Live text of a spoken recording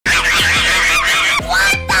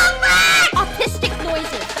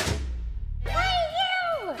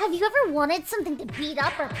Wanted something to beat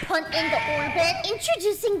up or punt into orbit?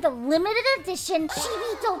 Introducing the limited edition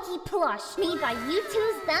Chibidoki plush, made by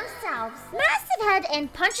vtubers themselves. Massive head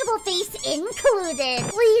and punchable face included.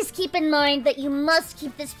 Please keep in mind that you must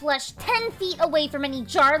keep this plush 10 feet away from any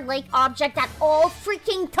jar-like object at all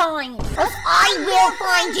freaking times, or I will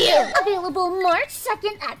find you! Available March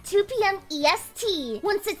 2nd at 2 p.m. EST.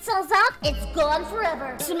 Once it sells out, it's gone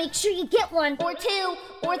forever. So make sure you get one, or two,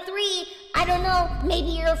 or three. I don't know, maybe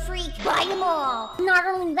you're a freak. Buy them all. Not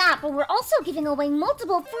only that, but we're also giving away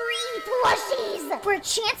multiple free plushies. For a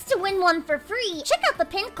chance to win one for free, check out the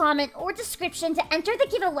pinned comment or description to enter the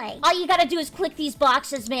giveaway. All you gotta do is click these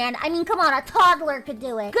boxes, man. I mean, come on, a toddler could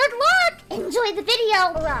do it. Good luck! Enjoy the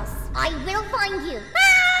video, or else I will find you.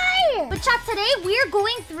 Bye! But chat, today we're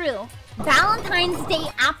going through Valentine's Day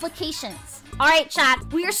applications. Alright, chat,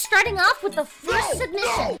 we are starting off with the first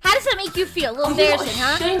submission. How does that make you feel? A little embarrassing,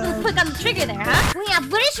 huh? Click on the trigger there, huh? Yeah,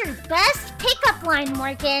 what is your best pickup line,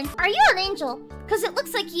 Morgan? Are you an angel? Because it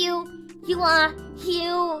looks like you... Shut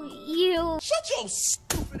your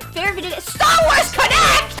stupid... Favorite video... Star Wars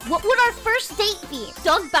Connect! What would our first date be?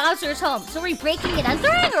 Doug Bowser's home. So are we breaking and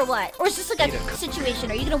entering, or what? Or is this like a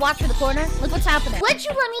situation? Are you gonna watch for the corner? Look what's happening. Would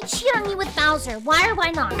you let me cheat on you with Bowser? Why or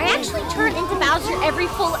why not? I actually turn into Bowser every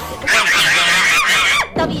full...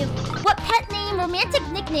 W. What pet name, romantic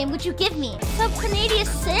nickname would you give me? Sub-Canadian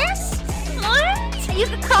sis? What? You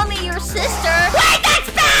could call me your sister. Wait, that's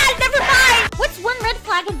bad! Never mind! What's one red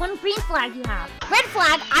flag and one green flag you have? Red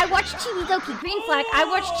flag, I watch Chibidoki. Green flag, I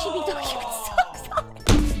watch Chibidoki.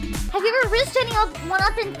 Have you ever risked one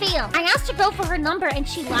up and failed? I asked a girl for her number and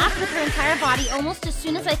she laughed with her entire body almost as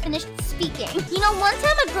soon as I finished speaking. You know, one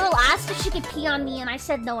time a girl asked if she could pee on me and I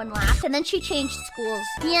said no and laughed, and then she changed schools.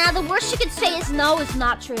 Yeah, the worst she could say is no is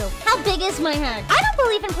not true. How big is my head? I don't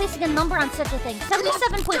believe in placing a number on such a thing.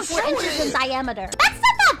 77.4 inches in diameter. That's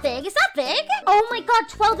not that big. Is that big? Oh my god,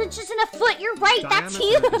 12 inches in a foot. You're right. That's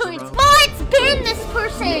huge. What's been this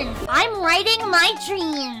person? I'm writing my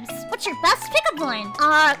dreams. What's your best pickup line?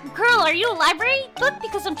 Girl, are you a library book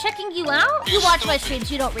because I'm checking you out? You watch my streams,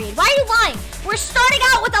 you don't read. Why are you lying? We're starting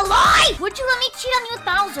out with a lie! Would you let me cheat on you with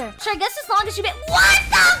Bowser? Sure, I guess as long as you What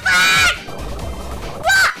the fuck?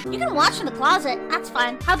 What? You can watch in the closet. That's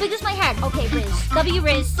fine. How big is my head? Okay, Riz. W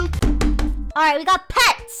Riz. Alright, we got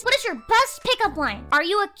pets. What is your best pickup line? Are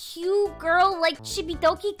you a cute girl like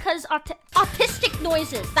Chibidoki? Cause autistic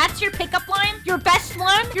noises. That's your pickup line? Your best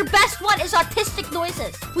one? Your best one is autistic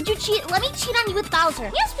noises. Would you cheat? Let me cheat on you with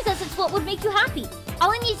Bowser. Yes, because it's what would make you happy.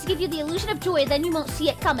 All I need is to give you the illusion of joy, then you won't see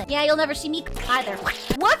it coming. Yeah, you'll never see me either.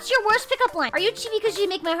 What's your worst pickup line? Are you Chibi because you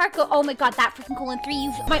make my heart go, oh my god, that freaking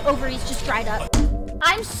 :3, my ovaries just dried up.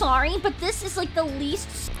 I'm sorry, but this is like the least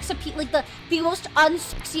like the most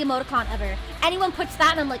unsexy emoticon ever. Anyone puts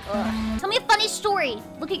that and I'm like, ugh. Tell me a funny story.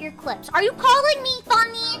 Look at your clips. Are you calling me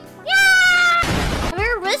funny? Yeah! Have you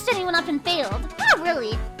ever rizzed anyone up and failed? Not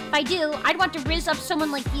really. If I do, I'd want to rizz up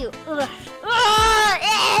someone like you. Ugh.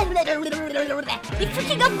 You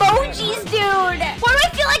freaking emojis, dude! Why do I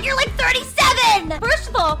feel like you're like 37? First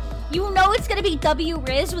of all, you know it's gonna be W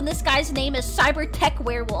Riz when this guy's name is Cyber Tech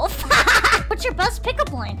Werewolf. What's your best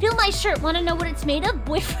pickup line? Feel my shirt. Want to know what it's made of?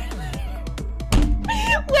 Boyfriend.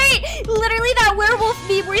 Wait, literally that werewolf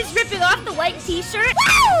meme where he's ripping off the white t-shirt?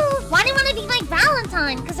 Woo! Why do you want to be my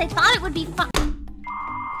Valentine? Because I thought it would be fun.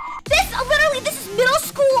 This is middle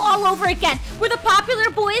school all over again, where the popular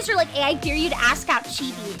boys are like, hey, I dare you to ask out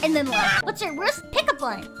Chibi, and then laugh. What's your worst pickup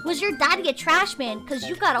line? Was your daddy a trash man? Because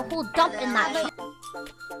you got a whole dump in that.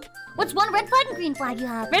 What's one red flag and green flag you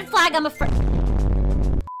have? Red flag, I'm a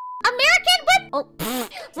American whip? Oh,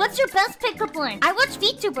 pfft. What's your best pickup line? I watch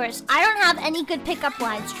VTubers. I don't have any good pickup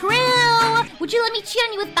lines. True. Would you let me cheat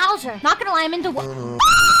on you with Bowser? Not gonna lie, I'm into what?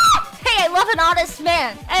 Hey, I love an honest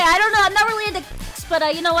man. Hey, I don't know, I'm not really into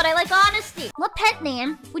but you know what? I like honesty. What pet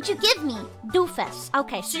name would you give me? Doofus.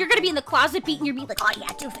 Okay, so you're gonna be in the closet beating your meat like, oh yeah,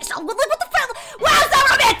 Doofus. Oh, what the fuck? Wow, is that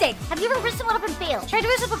romantic? Have you ever risked someone up and failed? Tried to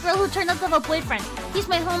risk up a girl who turned out to have a boyfriend. He's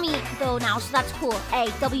my homie though now, so that's cool. Hey,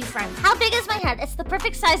 W friend. How big is my head? It's the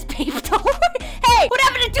perfect size baby doll. Hey, what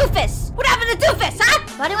happened to Doofus? What happened to Doofus, huh?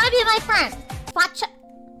 Why do you want to be my friend?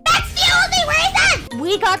 That's the only reason!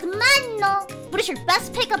 We got Mano. What is your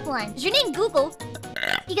best pickup line? Is your name Google?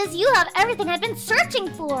 Because you have everything I've been searching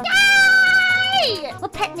for. Yay!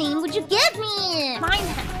 What pet name would you give me? Mine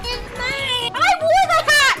is mine. I wore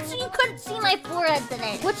the hat so you couldn't see my forehead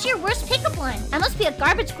today. What's your worst pickup line? I must be a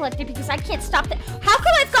garbage collector because I can't stop that. How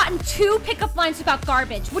come I've gotten 2 pickup lines about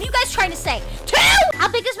garbage? What are you guys trying to say? 2? How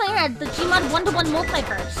big is my head? The Gmod 1-to-1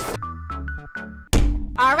 multiverse.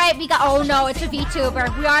 All right, we got... Oh, no, it's a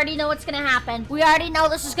VTuber. We already know what's gonna happen. We already know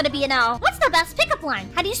this is gonna be an L. What's the best pickup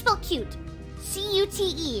line? How do you spell cute?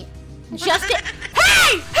 C-U-T-E. Just it.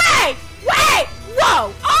 Hey! Hey! Wait!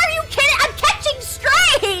 Whoa! Are you kidding? I'm catching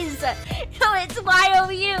strays! No, it's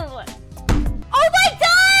Y-O-U. Oh my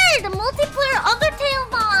god! The multiplayer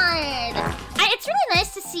Undertale mod! It's really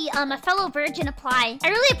nice to see a fellow virgin apply. I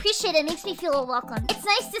really appreciate it. It makes me feel welcome. It's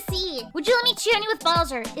nice to see. Would you let me cheat on you with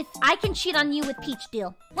Bowser if I can cheat on you with Peach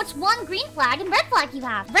deal? What's one green flag and red flag you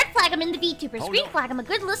have? Red flag, I'm in the VTubers. Green flag, I'm a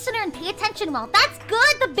good listener and pay attention well. That's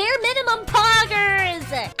good. The bare minimum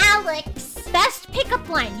poggers. Alex, best pickup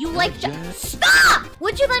line. You like Stop!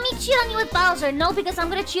 Would you let me cheat on you with Bowser? No, because I'm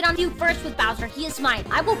gonna cheat on you first with Bowser. He is mine.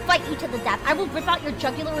 I will fight you to the death. I will rip out your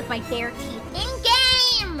jugular with my bare teeth.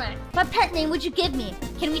 In-game! What pet name would you give me?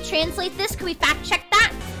 Can we translate this? Can we fact check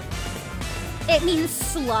that? It means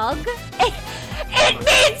slug? It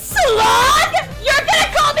means slug? You're gonna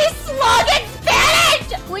call me slug in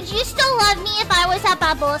Spanish? Would you still love me if I was a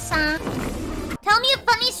babosa? Tell me a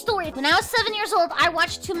funny story. When I was 7 years old, I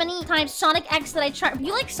watched too many times Sonic X that I tried.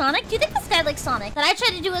 You like Sonic? Do you think this guy likes Sonic? That I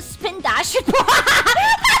tried to do a spin dash.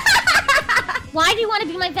 Why do you want to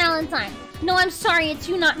be my Valentine? No, I'm sorry. It's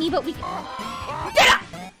you, not me, but we can...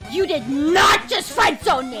 You did not just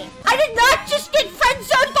friend-zone me! I did not just get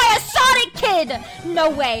friend-zoned by a Sonic kid! No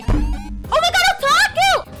way. Oh my god, I'll talk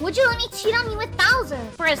you! Would you let me cheat on you with Bowser?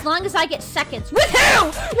 For as long as I get seconds. With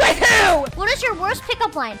who? With who? What is your worst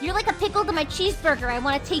pickup line? You're like a pickle to my cheeseburger. I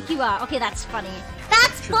want to take you out. Okay, that's funny.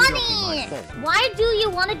 That's funny! Why do you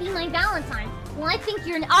want to be my Valentine? Well, I think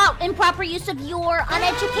you're improper use of your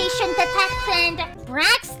uneducation detection.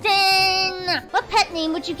 Braxton! What pet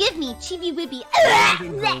name would you give me? Chibi Wibby.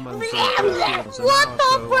 What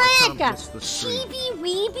the frick? Chibi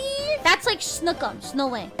Weeby? That's like Snookum. No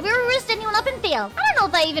way. Have you ever rizzed anyone up and failed? I don't know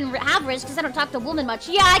if I even have rizzed because I don't talk to women much.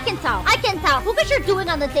 Yeah, I can tell. I can tell. Look what you're doing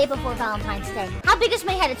on the day before Valentine's Day. How big is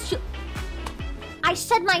my head? It's too... I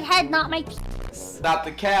said my head, not my penis. Not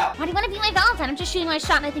the cap. Why do you want to be my Valentine? I'm just shooting my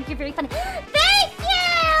shot and I think you're very funny. Thank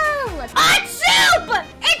you! It's soup!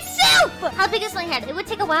 It's soup! How big is my head? It would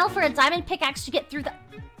take a while for a diamond pickaxe to get through the...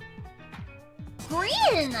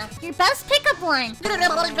 Green! Your best pickup line. I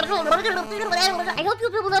hope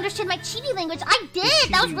you'll be able to understand my Chibi language. I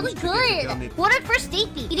did! That was really good. What would first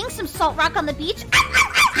date be? Eating some salt rock on the beach?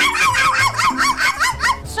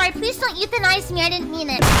 Sorry, please don't euthanize me. I didn't mean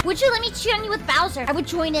it. Would you let me cheat on you with Bowser? I would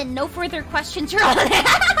join in. No further questions. You're on.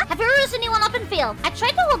 Have you ever risen anyone up and failed? I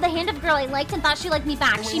tried to hold the hand of a girl I liked and thought she liked me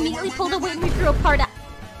back. She immediately pulled away and we grew apart.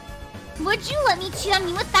 Would you let me cheat on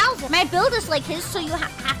you with Bowser? My build is like his, so you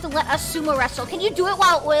have to let us sumo wrestle. Can you do it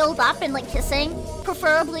while oiled up and like kissing?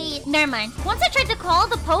 Preferably, never mind. Once I tried to call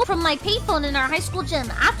the Pope from my payphone in our high school gym.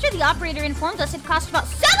 After the operator informed us it cost about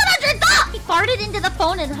 $700. He farted into the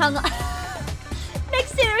phone and hung up.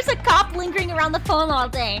 Next day, there's a cop lingering around the phone all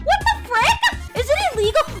day. What the frick? Is it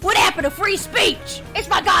illegal? What happened to free speech? It's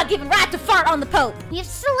my God-given right to fart on the Pope. You've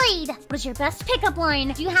slayed. What is your best pickup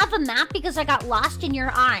line? Do you have a map because I got lost in your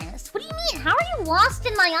eyes? What do you mean? How are you lost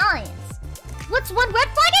in my eyes? What's one red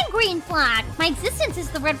flag and green flag? My existence is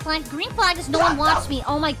the red flag. Green flag is no one wants me.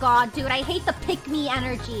 Oh my God, dude, I hate the pick-me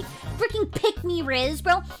energy. Freaking pick me, Riz,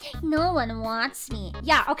 bro. No one wants me.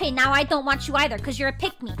 Yeah, okay, now I don't want you either because you're a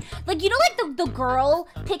pick me. Like, you know, like the girl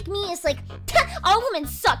pick me is like, all women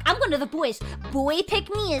suck. I'm one of the boys. Boy pick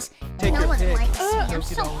me is no one likes me. I'm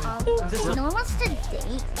so hungry. No one wants to date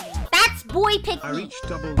me. That's boy pick me.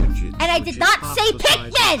 And I did not say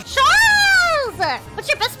pickman. Charles! What's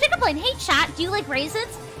your best pickup line? Hey, chat, do you like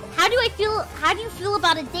raisins? How do you feel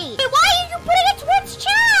about a date? Hey, why are you putting it towards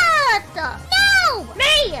chat? No!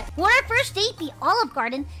 Me! Would our first date be Olive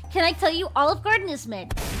Garden? Can I tell you, Olive Garden is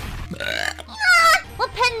mid.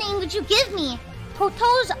 What pen name would you give me?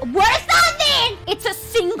 Toto's... What does that mean? It's a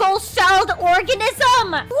single-celled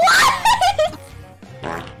organism! What?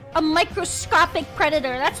 A microscopic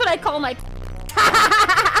predator. That's what I call my...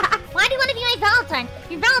 Why do you want to be my Valentine?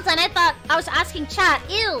 Your Valentine, I thought I was asking chat.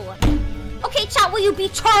 Ew. Okay, chat, will you be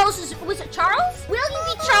Charles's... Was it Charles? Will you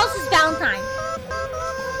be Charles's Valentine?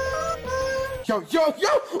 Yo!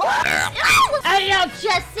 Hello,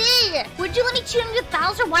 Jesse! Would you let me tune in with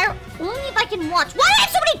Bowser? Why? Only if I can watch. Why do I have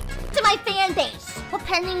so many to my fan base? What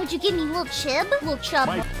pen name would you give me? Little Chib? Little Chub.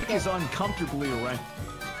 My dick is uncomfortably erect.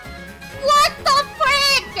 What the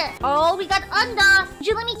frick? Oh, we got Unda. Would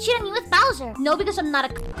you let me cheat on you with Bowser? No, because I'm not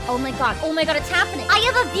a... Oh my God, it's happening. I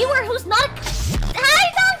have a viewer who's not a...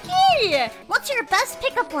 Hi, Donkey! What's your best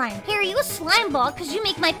pickup line? Hey, are you a slime ball? Because you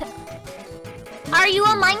make my... Are you a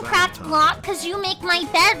Minecraft block? Because you make my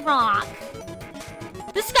bedrock.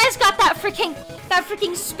 This guy's got that freaking That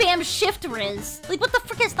freaking spam shift Riz. Like, what the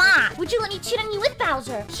frick is that? Would you let me cheat on you with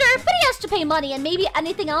Bowser? Sure, but he has to pay money and maybe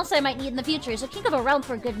anything else I might need in the future, so think of a realm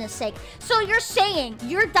for goodness sake. So you're saying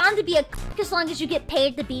you're down to be a as long as you get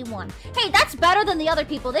paid to be one. Hey, that's better than the other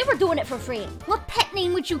people. They were doing it for free. What pet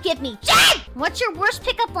name would you give me? Jen! What's your worst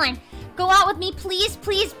pickup line? Go out with me, please,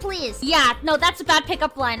 please, please. Yeah, no, that's a bad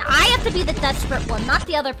pickup line. I have to be the desperate one, not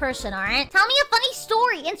the other person, alright? Tell me a funny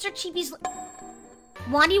story. Insert Chibi's...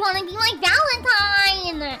 Why do you want to be my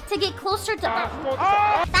Valentine? To get closer to...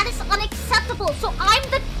 That is unacceptable. So I'm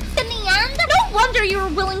the... in the end? No wonder you were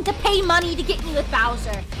willing to pay money to get me with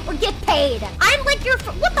Bowser. Or get paid. I'm like your...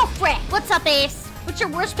 What the frick? What's up, Ace? What's your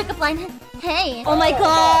worst pickup line? Hey. Oh my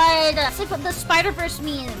god. It's like what the Spider-Verse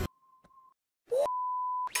means.